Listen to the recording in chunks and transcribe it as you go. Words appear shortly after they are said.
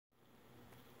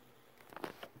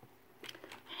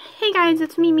guys,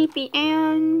 it's me, Meepy,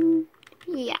 and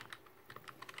yeah.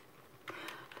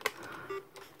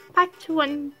 Back to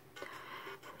Undertale.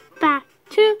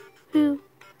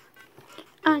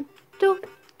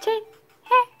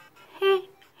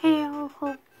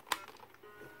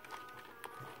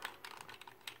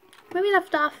 Where we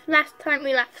left off, last time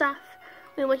we left off,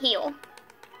 we were here. Are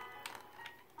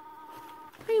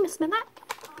you missing that?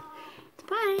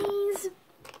 Surprise!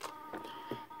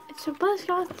 It's a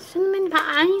buzzsaw cinnamon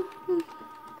pie.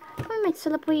 I might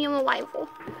celebrate your arrival.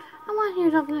 I want to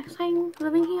hear something exciting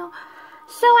living here,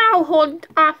 so I'll hold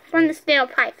off on the stale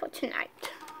pie for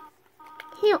tonight.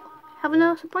 Here, I have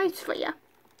another surprise for you.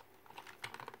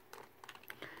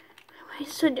 I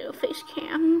should do a face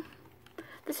cam.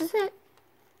 This is it.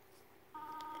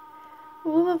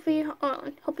 Review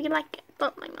on. Hope you like it.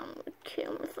 But my mom would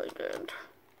kill me if I did.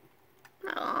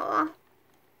 Aww.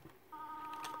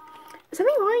 Is that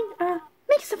me right?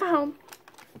 Make stuff at home.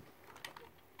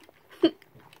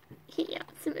 Yeah,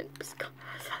 it's a bit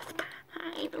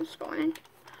I'm scoring.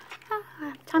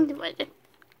 Time to read it.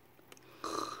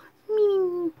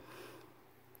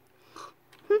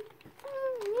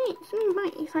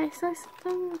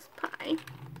 Nice pie.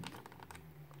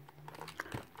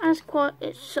 As quite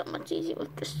is so much easier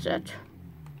with this set.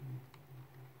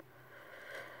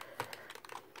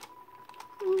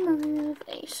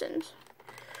 Motivations.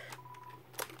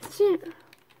 Yeah.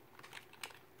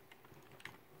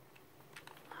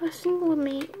 A single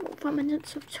me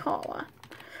remnants of Tara. My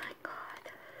God.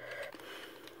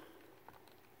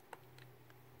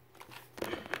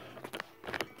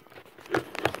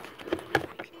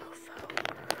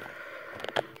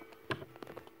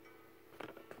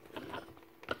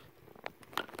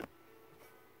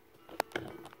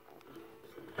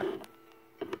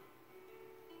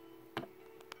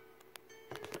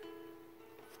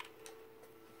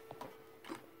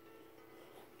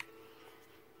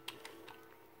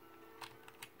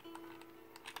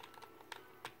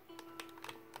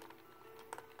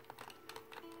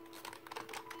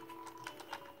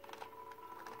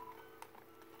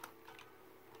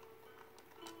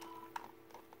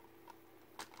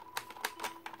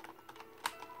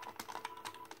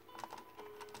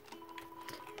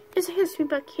 It's a history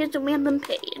book. Here's a random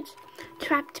page.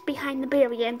 Trapped behind the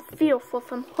barrier and fearful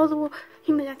from horrible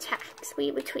human attacks, we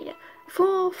retreated.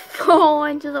 4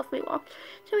 inches off we walked,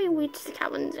 so we reached the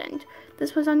cabin's end.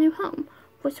 This was our new home,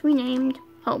 which we named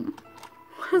Home.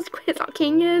 As great as our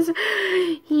king is,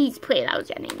 he's played out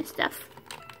his name and stuff.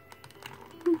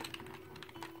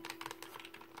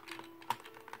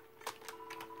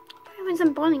 Having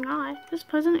some burning eye. This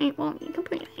present ain't warm. You can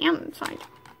put your hand inside.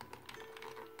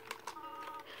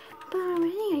 But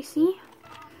already I see.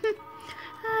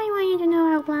 I want you to know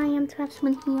how glad I am to have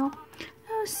someone here.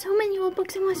 Oh, so many old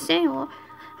books in my sale.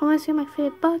 I want to see my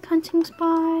favorite bug hunting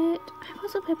spot. I've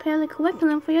also prepared a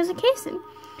curriculum for your education.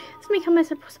 This may come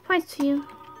as a surprise to you.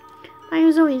 I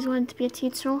was always wanted to be a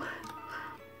teacher.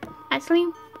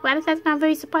 Actually, well, that's not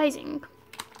very surprising.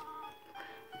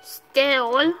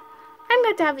 Still, I'm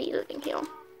glad to have you living here.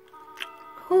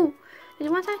 Oh, did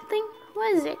you want that thing?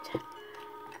 What is it?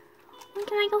 When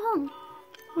can I go home?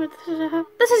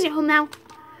 This is your home now.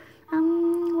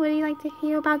 Would you like to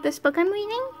hear about this book I'm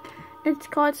reading? It's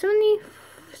called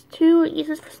 72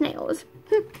 Uses for Snails.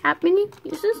 How many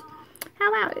uses? How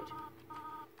about it?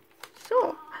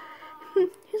 So,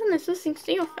 here's an interesting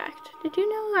snail fact. Did you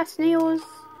know that snails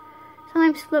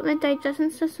sometimes split their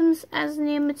digestion systems as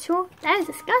they mature? That is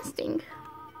disgusting.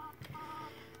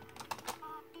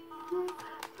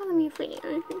 Follow me if we need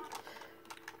anything.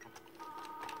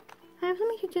 I have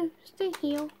something to do. Stay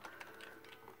here.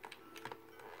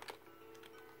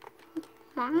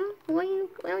 Mom, where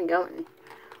are you going?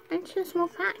 I need to share some more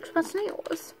facts about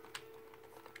snails.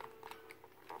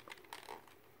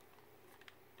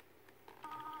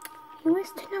 You wish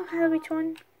to know how to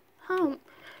return home,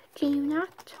 do you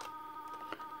not?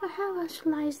 Our house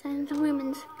lies then in the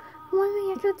ruins. One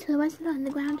way I go to the rest of the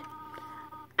underground.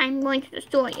 I'm going to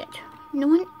destroy it. No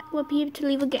one will be able to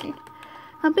leave again.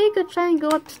 I'll be a good try and go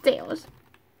upstairs.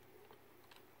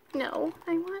 No,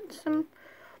 I want some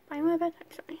by my bed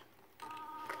actually.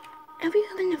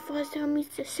 Everyone in the forest now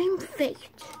meets the same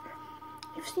fate.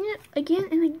 I've seen it again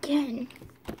and again.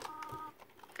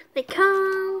 They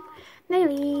come, they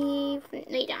leave,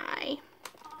 they die.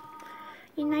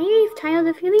 You naive child,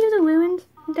 if you leave the ruins,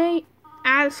 they,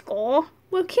 as score,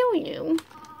 will kill you.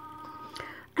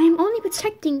 I am only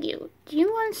protecting you. Do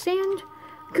you understand?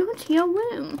 Go to your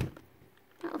room.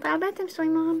 Well, that bedtime story,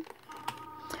 Mom.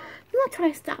 Do not try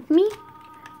to stop me.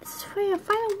 This is for your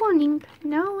final warning.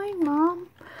 No way, Mom.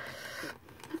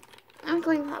 I'm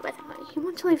going to bedtime. You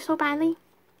want to leave so badly?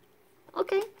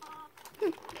 Okay.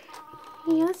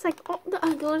 Yeah, it's like all the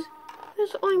others.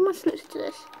 There's only one solution to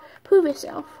this. Prove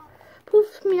yourself. Prove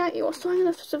to me that you're strong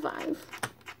enough to survive.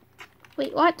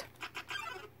 Wait, what?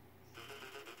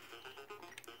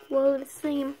 Whoa, the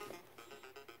same.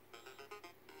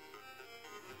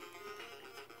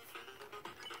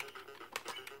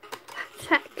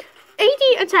 Attack. 80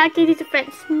 attack, 80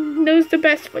 defense. Knows the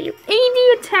best for you.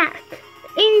 80 attack,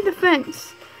 80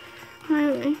 defense.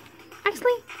 Alright.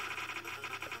 Actually,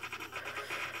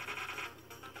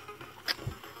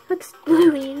 let's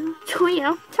do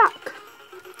trio talk.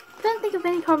 Can't think of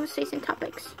any conversation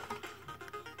topics.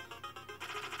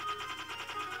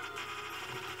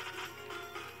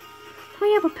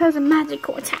 Trio proposes a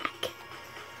magical attack.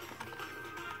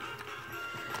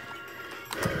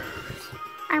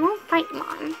 I won't fight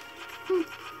Mom.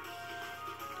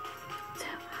 So,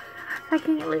 I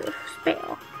can get a little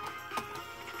spell.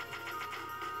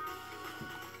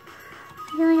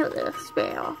 I'm gonna get a little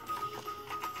spell.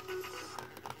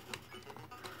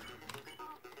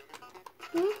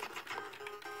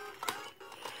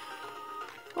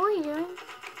 What are you doing?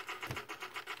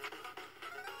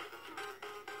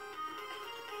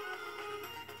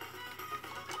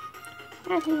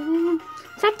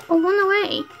 Check, oh, run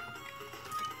away.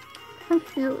 I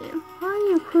feel you. Why are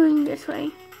you pulling this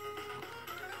way?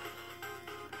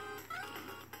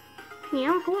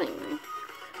 Yeah, I'm pulling you.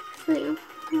 So,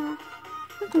 yeah.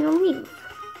 I'm gonna leave.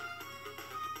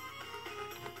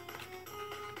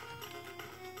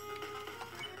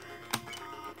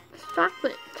 Stop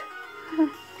it.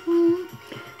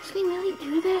 Should we really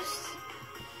do this?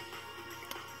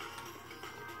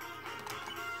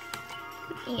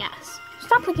 Yes.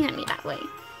 Stop looking at me that way.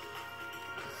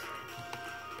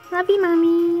 Love you,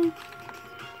 Mommy.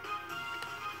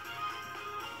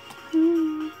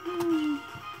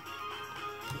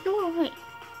 Go away.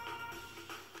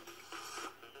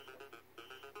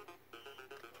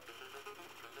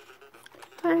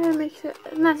 I'm gonna make sure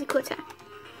a magical attack.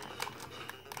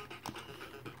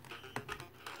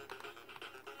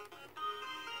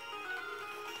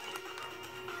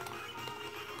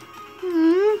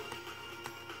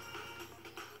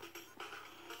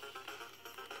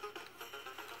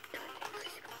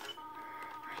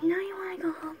 I know you want to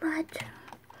go home, but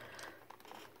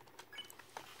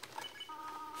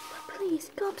please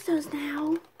go upstairs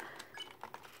now.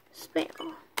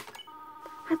 Spell.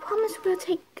 I promise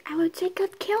I will take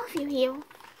good care of you here.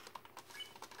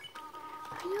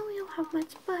 I know we don't have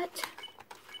much, but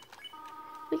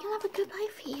we can have a good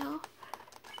life here.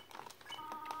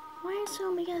 Why is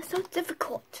it making it so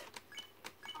difficult?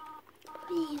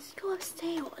 Please go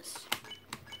upstairs.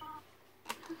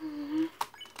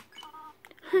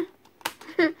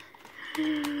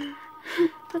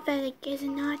 Pathetic, is it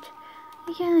not?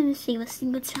 I can't even save a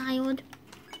single child.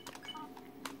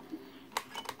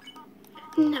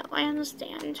 No, I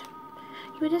understand.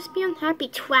 You would just be unhappy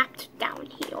trapped down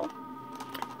here.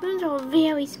 Those are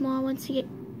very small once you get